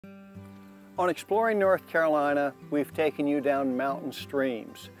On Exploring North Carolina, we've taken you down mountain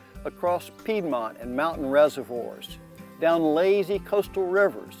streams, across Piedmont and mountain reservoirs, down lazy coastal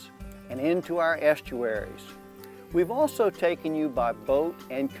rivers, and into our estuaries. We've also taken you by boat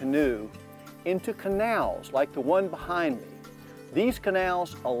and canoe into canals like the one behind me. These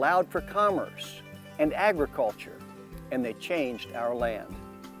canals allowed for commerce and agriculture, and they changed our land.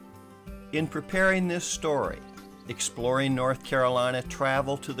 In preparing this story, Exploring North Carolina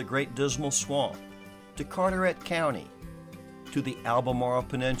traveled to the Great Dismal Swamp, to Carteret County, to the Albemarle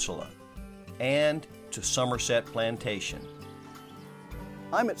Peninsula, and to Somerset Plantation.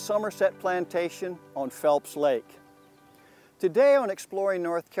 I'm at Somerset Plantation on Phelps Lake. Today on Exploring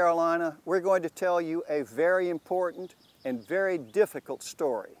North Carolina, we're going to tell you a very important and very difficult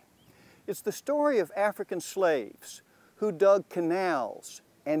story. It's the story of African slaves who dug canals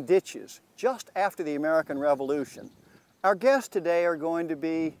and ditches just after the American Revolution. Our guests today are going to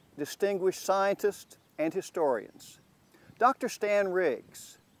be distinguished scientists and historians. Dr. Stan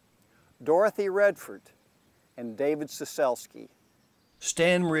Riggs, Dorothy Redford, and David Ciesielski.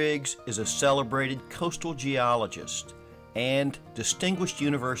 Stan Riggs is a celebrated coastal geologist and distinguished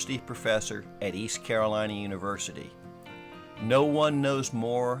university professor at East Carolina University. No one knows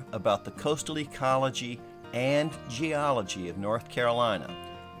more about the coastal ecology and geology of North Carolina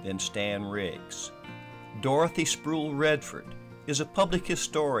than Stan Riggs. Dorothy Sproul Redford is a public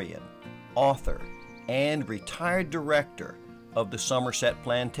historian, author, and retired director of the Somerset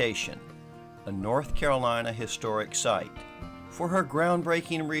Plantation, a North Carolina historic site. For her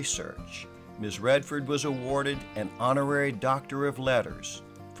groundbreaking research, Ms. Redford was awarded an honorary Doctor of Letters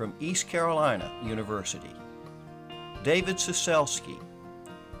from East Carolina University. David Ciesielski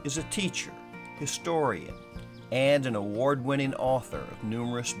is a teacher, historian, and an award-winning author of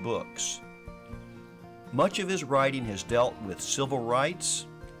numerous books. Much of his writing has dealt with civil rights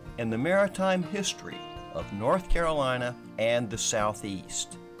and the maritime history of North Carolina and the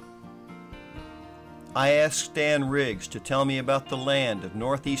Southeast. I asked Stan Riggs to tell me about the land of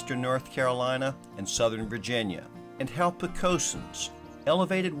northeastern North Carolina and southern Virginia, and how Picosans,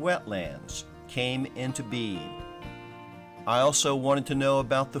 elevated wetlands, came into being. I also wanted to know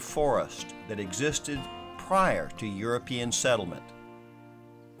about the forest that existed prior to European settlement.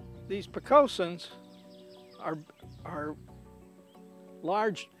 These Picosans are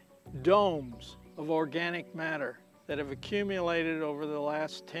large domes of organic matter that have accumulated over the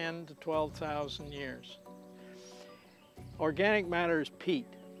last 10 to 12,000 years. Organic matter is peat.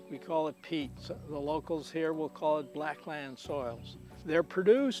 We call it peat. So the locals here will call it blackland soils. They're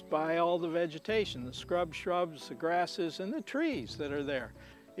produced by all the vegetation, the scrub shrubs, the grasses, and the trees that are there.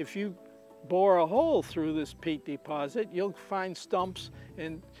 If you bore a hole through this peat deposit, you'll find stumps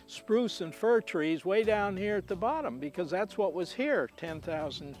and spruce and fir trees way down here at the bottom, because that's what was here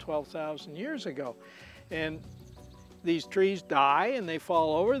 10,000, 12,000 years ago. And these trees die and they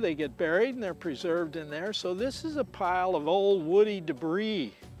fall over, they get buried, and they're preserved in there. So this is a pile of old woody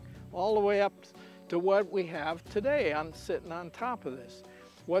debris all the way up to what we have today sitting on top of this.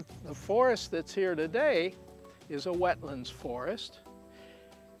 What the forest that's here today is a wetlands forest,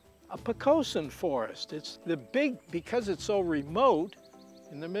 a Picosan forest. It's the big, because it's so remote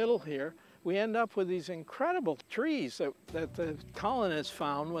in the middle here, we end up with these incredible trees that the colonists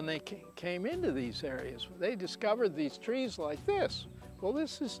found when they came into these areas. They discovered these trees like this. Well,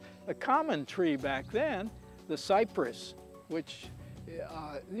 this is a common tree back then, the cypress, which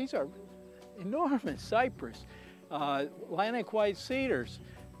these are enormous cypress, Atlantic white cedars,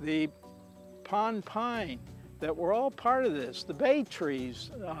 the pond pine, that were all part of this, the bay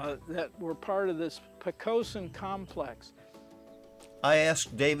trees that were part of this Picosan complex. I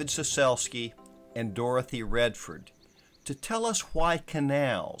asked David Ciesielski and Dorothy Redford to tell us why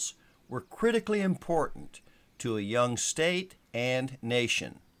canals were critically important to a young state and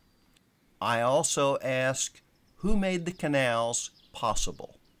nation. I also asked who made the canals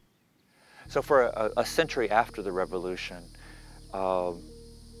possible. So for a century after the Revolution,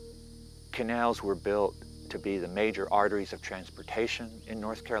 canals were built to be the major arteries of transportation in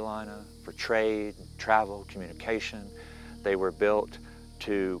North Carolina, for trade, travel, communication. They were built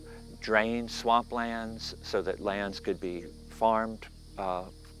to drain swamplands so that lands could be farmed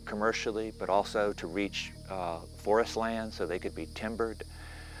commercially, but also to reach forest land so they could be timbered.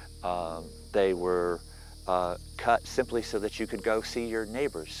 They were cut simply so that you could go see your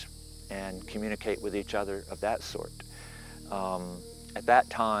neighbors and communicate with each other of that sort. At that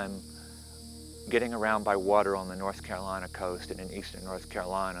time, getting around by water on the North Carolina coast and in eastern North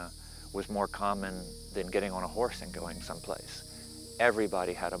Carolina was more common than getting on a horse and going someplace.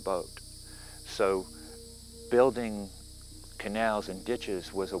 Everybody had a boat. So building canals and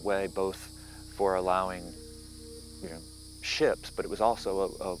ditches was a way both for allowing, you know, ships, but it was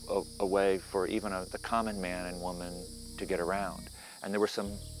also a way for even the common man and woman to get around. And there were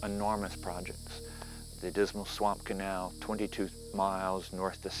some enormous projects. The Dismal Swamp Canal, 22 miles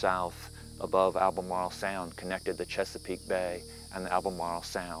north to south above Albemarle Sound, connected the Chesapeake Bay and the Albemarle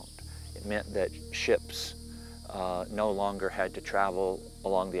Sound. It meant that ships no longer had to travel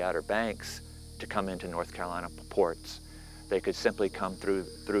along the Outer Banks to come into North Carolina ports. They could simply come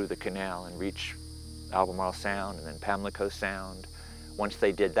through the canal and reach Albemarle Sound and then Pamlico Sound. Once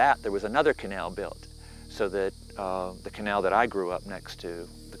they did that, there was another canal built, so that the canal that I grew up next to,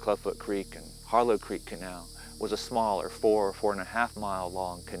 the Clubfoot Creek and Harlow Creek Canal, was a smaller 4.5 mile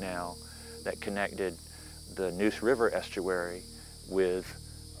long canal that connected the Neuse River estuary with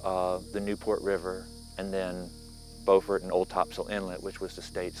the Newport River, and then Beaufort and Old Topsail Inlet, which was the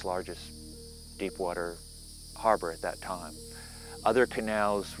state's largest deepwater harbor at that time. Other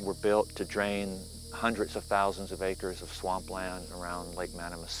canals were built to drain hundreds of thousands of acres of swampland around Lake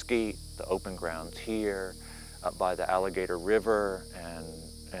Mattamuskeet, the open grounds here, up by the Alligator River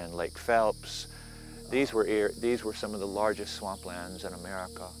and Lake Phelps. These were some of the largest swamplands in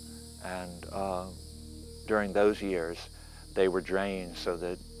America, and during those years they were drained so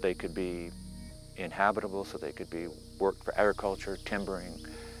that they could be inhabitable, so they could be worked for agriculture, timbering.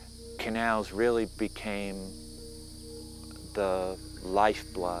 Canals really became the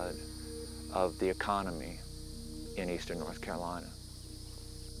lifeblood of the economy in eastern North Carolina.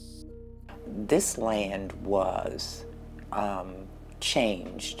 This land was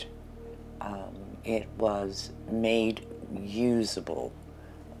changed. It was made usable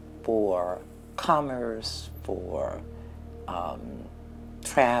for commerce, for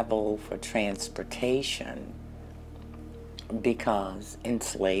travel, for transportation, because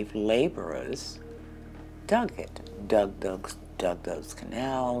enslaved laborers dug those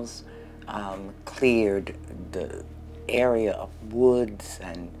canals, cleared the area of woods,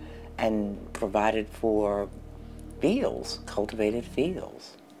 and provided for fields, cultivated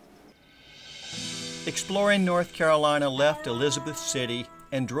fields. Exploring North Carolina left Elizabeth City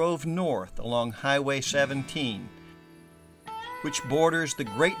and drove north along Highway 17, which borders the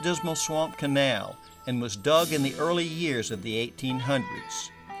Great Dismal Swamp Canal and was dug in the early years of the 1800s.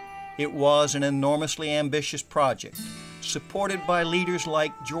 It was an enormously ambitious project, supported by leaders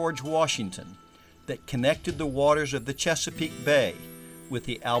like George Washington, that connected the waters of the Chesapeake Bay with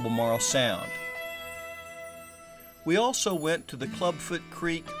the Albemarle Sound. We also went to the Clubfoot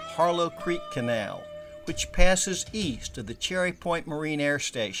Creek Harlow Creek Canal, which passes east of the Cherry Point Marine Air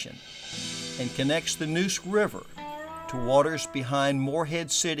Station and connects the Neuse River to waters behind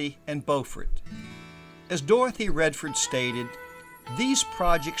Morehead City and Beaufort. As Dorothy Redford stated, these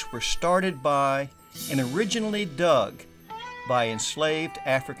projects were started by and originally dug by enslaved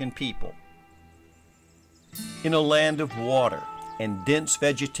African people. In a land of water and dense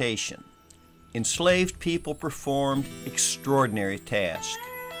vegetation, enslaved people performed extraordinary tasks.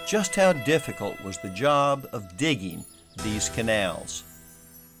 Just how difficult was the job of digging these canals?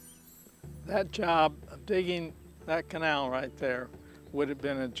 That job of digging that canal right there would have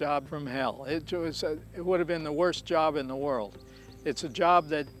been a job from hell. It would have been the worst job in the world. It's a job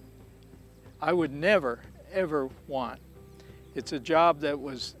that I would never, ever want. It's a job that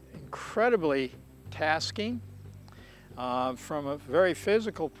was incredibly tasking from a very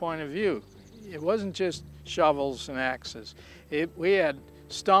physical point of view. It wasn't just shovels and axes. We had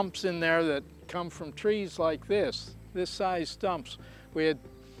stumps in there that come from trees like this size stumps. We had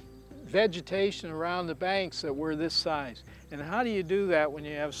vegetation around the banks that were this size. And how do you do that when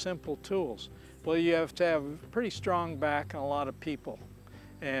you have simple tools? Well, you have to have a pretty strong back and a lot of people.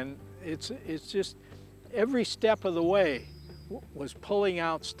 And it's just every step of the way was pulling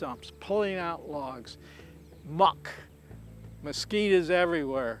out stumps, pulling out logs, muck, mosquitoes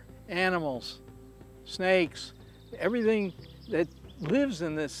everywhere, animals, snakes, everything that lives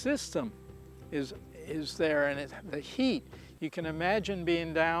in this system is there, and the heat. You can imagine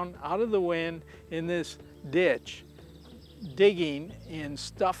being down out of the wind in this ditch, digging in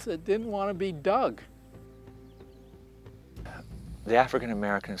stuff that didn't want to be dug. The African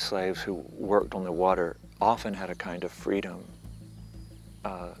American slaves who worked on the water often had a kind of freedom,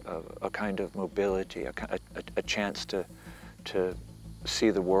 a kind of mobility, a chance to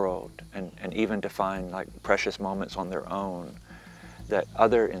see the world and even to find like precious moments on their own that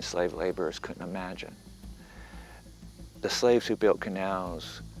other enslaved laborers couldn't imagine. The slaves who built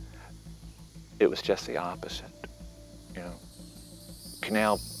canals, it was just the opposite. You know,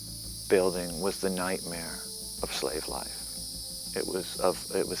 canal building was the nightmare of slave life.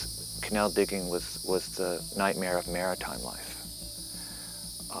 Canal digging was the nightmare of maritime life.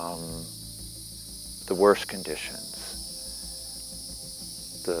 the worst conditions,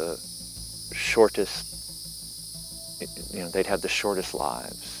 the shortest, they'd have the shortest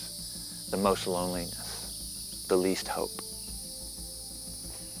lives, the most loneliness, the least hope.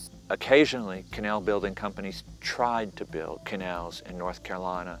 Occasionally, canal building companies tried to build canals in North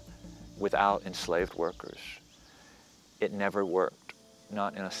Carolina without enslaved workers. It never worked,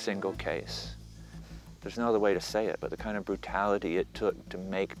 not in a single case. There's no other way to say it, but the kind of brutality it took to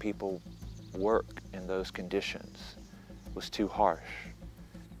make people work in those conditions was too harsh.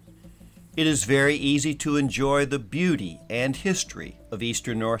 It is very easy to enjoy the beauty and history of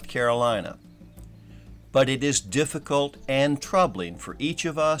eastern North Carolina, but it is difficult and troubling for each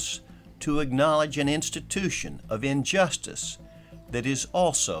of us to acknowledge an institution of injustice that is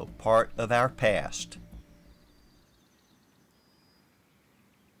also part of our past.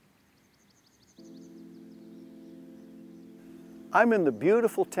 I'm in the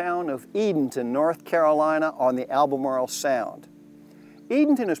beautiful town of Edenton, North Carolina on the Albemarle Sound.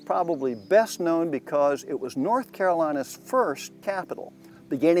 Edenton is probably best known because it was North Carolina's first capital,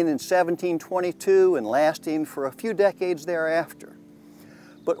 beginning in 1722 and lasting for a few decades thereafter.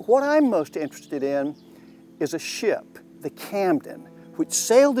 But what I'm most interested in is a ship, the Camden, which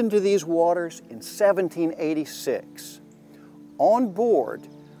sailed into these waters in 1786. On board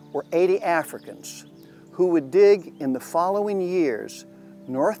were 80 Africans who would dig in the following years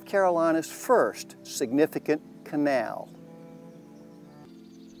North Carolina's first significant canal.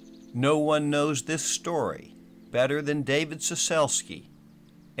 No one knows this story better than David Soselski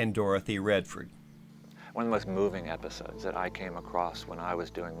and Dorothy Redford. One of the most moving episodes that I came across when I was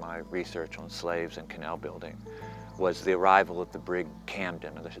doing my research on slaves and canal building was the arrival of the brig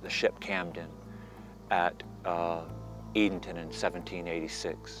Camden, or the ship Camden, at Edenton in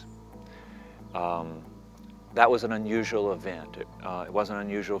 1786. That was an unusual event. It wasn't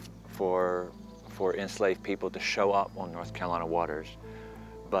unusual for enslaved people to show up on North Carolina waters,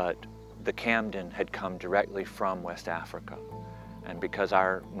 but the Camden had come directly from West Africa. And because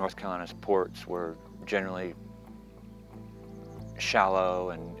our North Carolina's ports were generally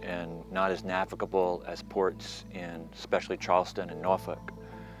shallow and not as navigable as ports in especially Charleston and Norfolk,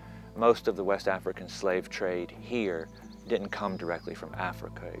 most of the West African slave trade here didn't come directly from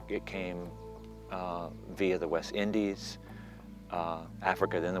Africa. It came via the West Indies,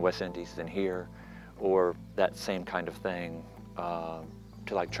 Africa, then the West Indies, then here, or that same kind of thing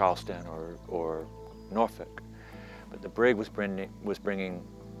to like Charleston or Norfolk. But the brig was bringing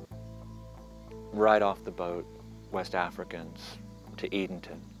right off the boat West Africans to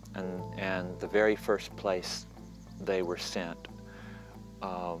Edenton, and the very first place they were sent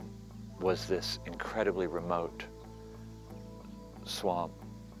was this incredibly remote swamp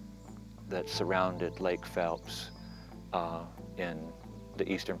that surrounded Lake Phelps in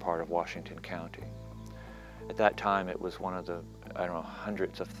the eastern part of Washington County. At that time, it was one of the, I don't know,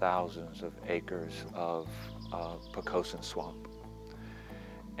 hundreds of thousands of acres of Pocosin swamp.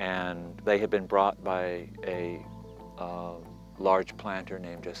 And they had been brought by a large planter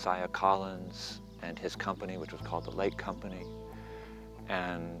named Josiah Collins and his company, which was called the Lake Company.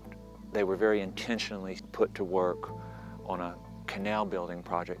 And they were very intentionally put to work on a canal building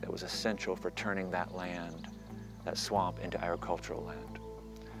project that was essential for turning that land, that swamp, into agricultural land.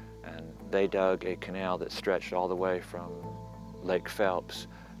 And they dug a canal that stretched all the way from Lake Phelps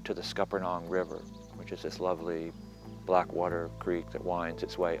to the Scuppernong River, which is this lovely blackwater creek that winds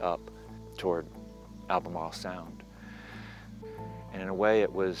its way up toward Albemarle Sound. And in a way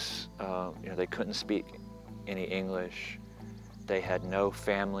it was, they couldn't speak any English. They had no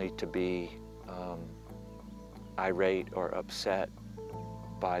family to be irate or upset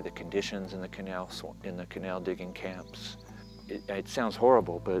by the conditions in the canal digging camps. It sounds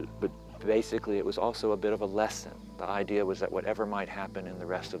horrible, but basically it was also a bit of a lesson. The idea was that whatever might happen in the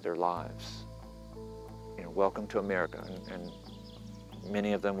rest of their lives, welcome to America. And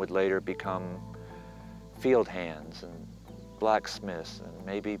many of them would later become field hands and blacksmiths and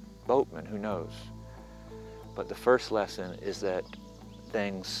maybe boatmen, who knows. But the first lesson is that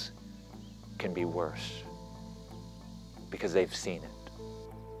things can be worse because they've seen it.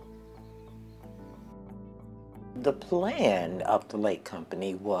 The plan of the Lake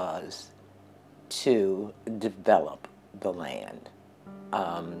Company was to develop the land.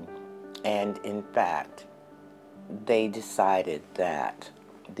 And in fact, they decided that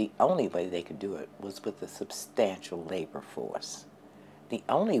the only way they could do it was with a substantial labor force. The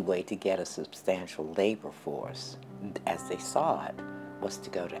only way to get a substantial labor force, as they saw it, was to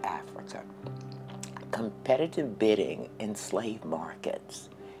go to Africa. Competitive bidding in slave markets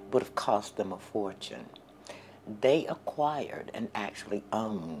would have cost them a fortune. They acquired and actually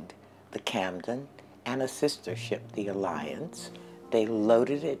owned the Camden and a sister ship, the Alliance. They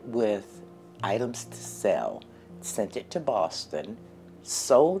loaded it with items to sell, sent it to Boston,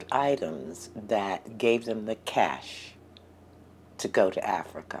 sold items that gave them the cash to go to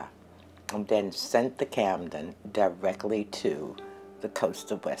Africa, and then sent the Camden directly to the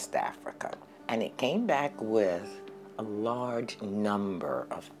coast of West Africa. And it came back with a large number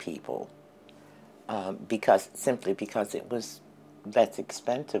of people simply because it was less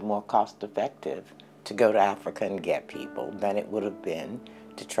expensive, more cost effective to go to Africa and get people than it would have been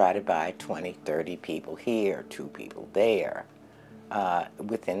to try to buy 20, 30 people here, 2 people there,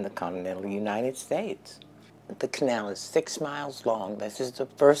 within the continental United States. The canal is 6 miles long. This is the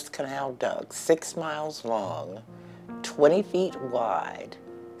first canal dug, 6 miles long, 20 feet wide,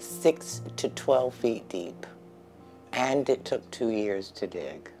 6 to 12 feet deep. And it took 2 years to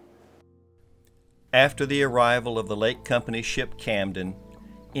dig. After the arrival of the Lake Company ship Camden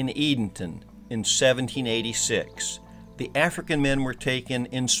in Edenton in 1786, the African men were taken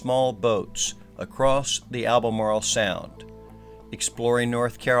in small boats across the Albemarle Sound. Exploring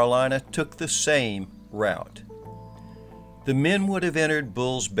North Carolina took the same route. The men would have entered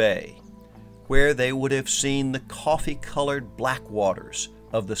Bull's Bay, where they would have seen the coffee-colored black waters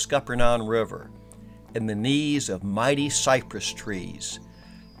of the Scuppernong River and the knees of mighty cypress trees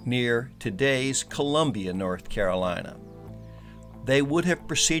near today's Columbia, North Carolina. They would have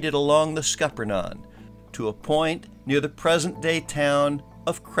proceeded along the Scuppernong to a point near the present-day town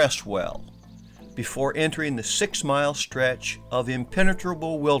of Cresswell, before entering the 6-mile stretch of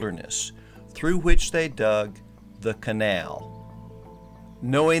impenetrable wilderness through which they dug the canal.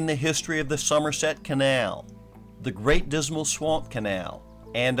 Knowing the history of the Somerset Canal, the Great Dismal Swamp Canal,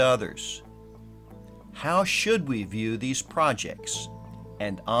 and others, how should we view these projects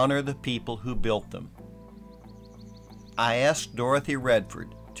and honor the people who built them? I asked Dorothy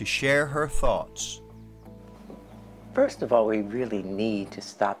Redford to share her thoughts. First of all, we really need to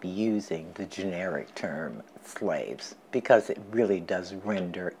stop using the generic term slaves, because it really does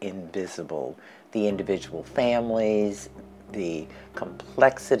render invisible the individual families, the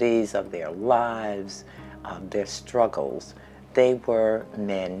complexities of their lives, their struggles. They were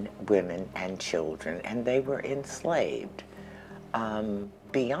men, women, and children, and they were enslaved.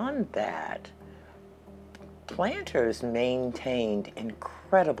 Beyond that, planters maintained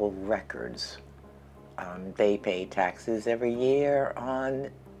incredible records. They paid taxes every year on,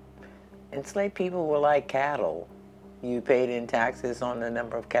 enslaved people were like cattle. You paid in taxes on the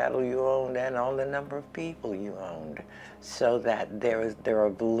number of cattle you owned and on the number of people you owned. So that there are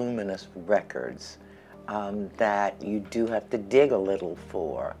voluminous records that you do have to dig a little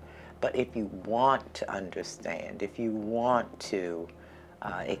for. But if you want to understand, if you want to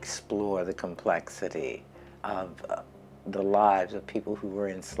explore the complexity of the lives of people who were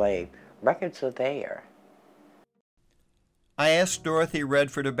enslaved, records are there. I asked Dorothy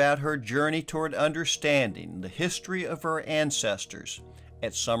Redford about her journey toward understanding the history of her ancestors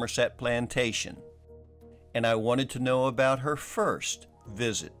at Somerset Plantation, and I wanted to know about her first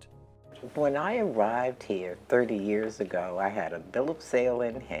visit. When I arrived here 30 years ago, I had a bill of sale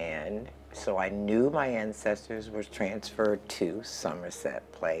in hand, so I knew my ancestors were transferred to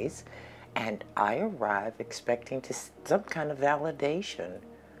Somerset Place, and I arrived expecting some kind of validation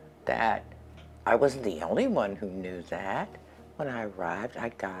that I wasn't the only one who knew that. When I arrived, I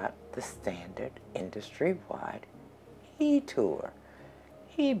got the standard industry-wide tour.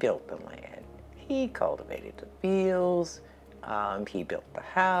 He built the land, he cultivated the fields, he built the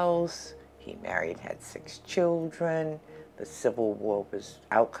house, he married, had 6 children. The Civil War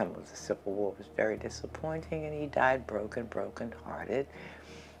outcome of the Civil War was very disappointing, and he died broken-hearted.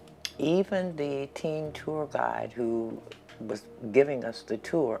 Even the teen tour guide who was giving us the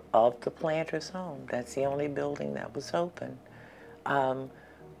tour of the planter's home, that's the only building that was open,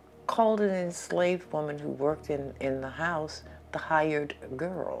 called an enslaved woman who worked in the house the hired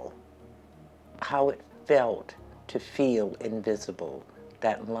girl. How it felt to feel invisible.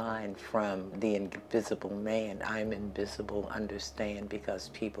 That line from The Invisible Man, I'm invisible, understand, because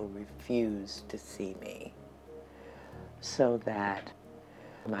people refuse to see me. So that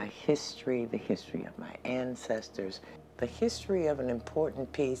my history, the history of my ancestors, the history of an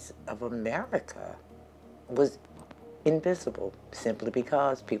important piece of America was invisible, simply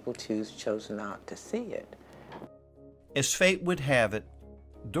because people chose not to see it. As fate would have it,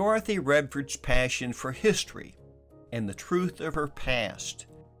 Dorothy Redford's passion for history and the truth of her past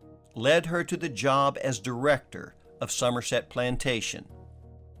led her to the job as director of Somerset Plantation.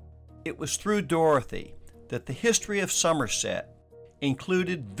 It was through Dorothy that the history of Somerset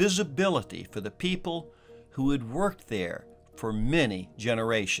included visibility for the people who had worked there for many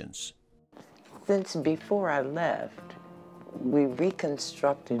generations. Since before I left, we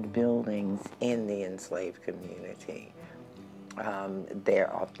reconstructed buildings in the enslaved community.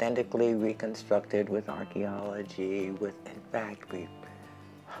 They're authentically reconstructed with archaeology, in fact,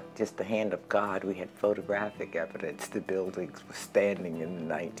 just the hand of God, we had photographic evidence the buildings were standing in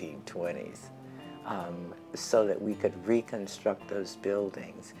the 1920s, so that we could reconstruct those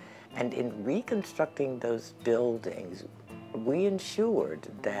buildings. And in reconstructing those buildings, we ensured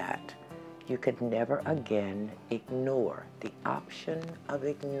that you could never again ignore. The option of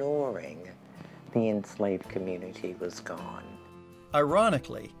ignoring the enslaved community was gone.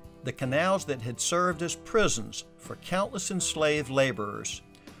 Ironically, the canals that had served as prisons for countless enslaved laborers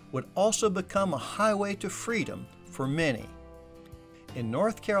would also become a highway to freedom for many. In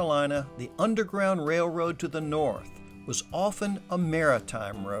North Carolina, the Underground Railroad to the north was often a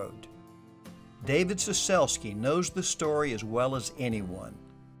maritime road. David Ciesielski knows the story as well as anyone.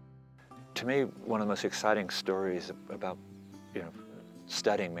 To me, one of the most exciting stories about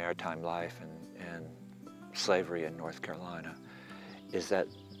studying maritime life and slavery in North Carolina is that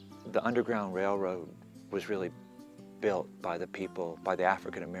the Underground Railroad was really built by the people, by the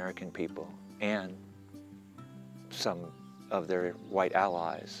African American people and some of their white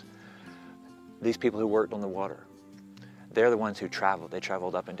allies. These people who worked on the water, they're the ones who traveled. They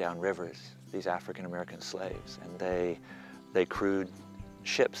traveled up and down rivers, these African American slaves, and they crewed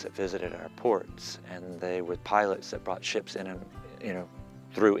ships that visited our ports, and they were pilots that brought ships in and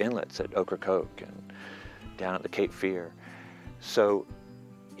through inlets at Ocracoke and down at the Cape Fear. So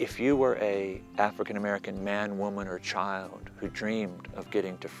if you were a African American man, woman, or child who dreamed of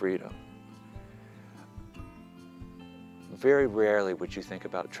getting to freedom, very rarely would you think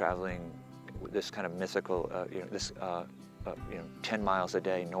about traveling this kind of mythical, 10 miles a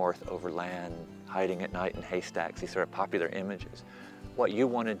day north over land, hiding at night in haystacks, these sort of popular images. What you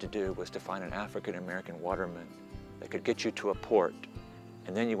wanted to do was to find an African American waterman that could get you to a port,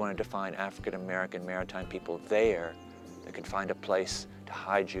 and then you wanted to find African American maritime people there that could find a place to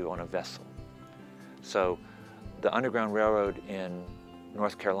hide you on a vessel. So the Underground Railroad in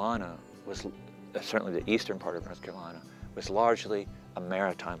North Carolina was, certainly the eastern part of North Carolina, was largely a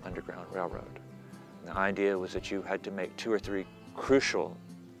maritime Underground Railroad. And the idea was that you had to make 2 or 3 crucial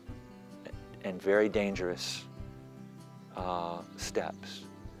and very dangerous steps.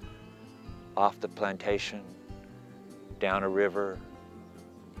 Off the plantation, down a river,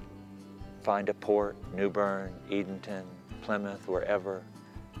 find a port, New Bern, Edenton, Plymouth, wherever,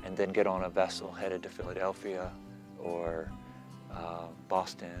 and then get on a vessel headed to Philadelphia or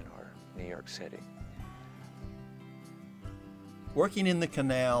Boston or New York City. Working in the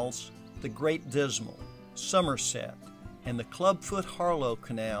canals, the Great Dismal, Somerset, and the Clubfoot Harlow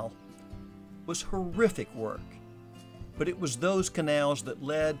Canal was horrific work, but it was those canals that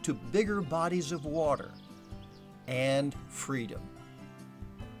led to bigger bodies of water and freedom.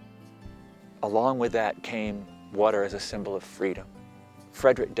 Along with that came water as a symbol of freedom.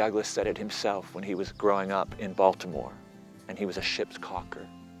 Frederick Douglass said it himself when he was growing up in Baltimore, and he was a ship's caulker.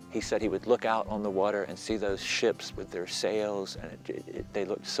 He said he would look out on the water and see those ships with their sails, and they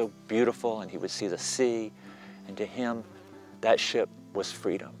looked so beautiful, and he would see the sea, and to him, that ship was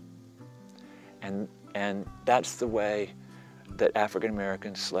freedom. And that's the way that African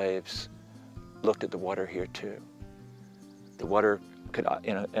American slaves looked at the water here too. The water could,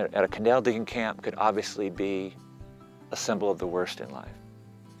 at a canal digging camp, could obviously be a symbol of the worst in life.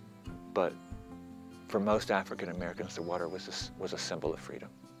 But for most African Americans, the water was a symbol of freedom.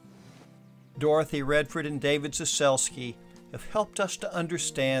 Dorothy Redford and David Ciesielski have helped us to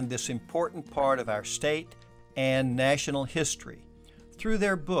understand this important part of our state and national history through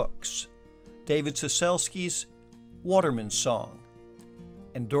their books, David Ciesielski's Waterman's Song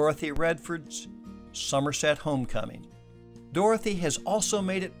and Dorothy Redford's Somerset Homecoming. Dorothy has also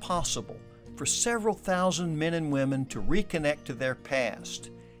made it possible for several thousand men and women to reconnect to their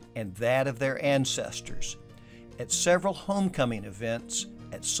past and that of their ancestors at several homecoming events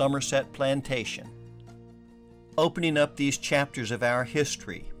at Somerset Plantation. Opening up these chapters of our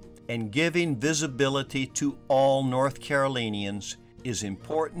history and giving visibility to all North Carolinians is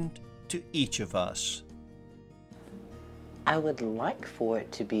important to each of us. I would like for it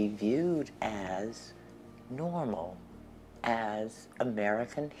to be viewed as normal, as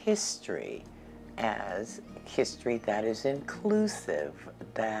American history, as history that is inclusive,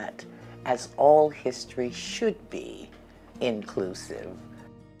 that as all history should be inclusive.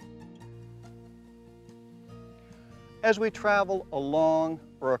 As we travel along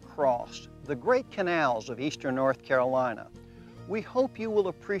or across the great canals of eastern North Carolina, we hope you will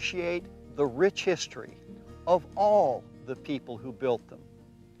appreciate the rich history of all the people who built them.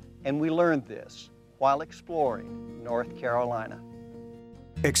 And we learned this while exploring North Carolina.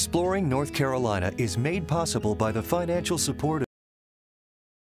 Exploring North Carolina is made possible by the financial support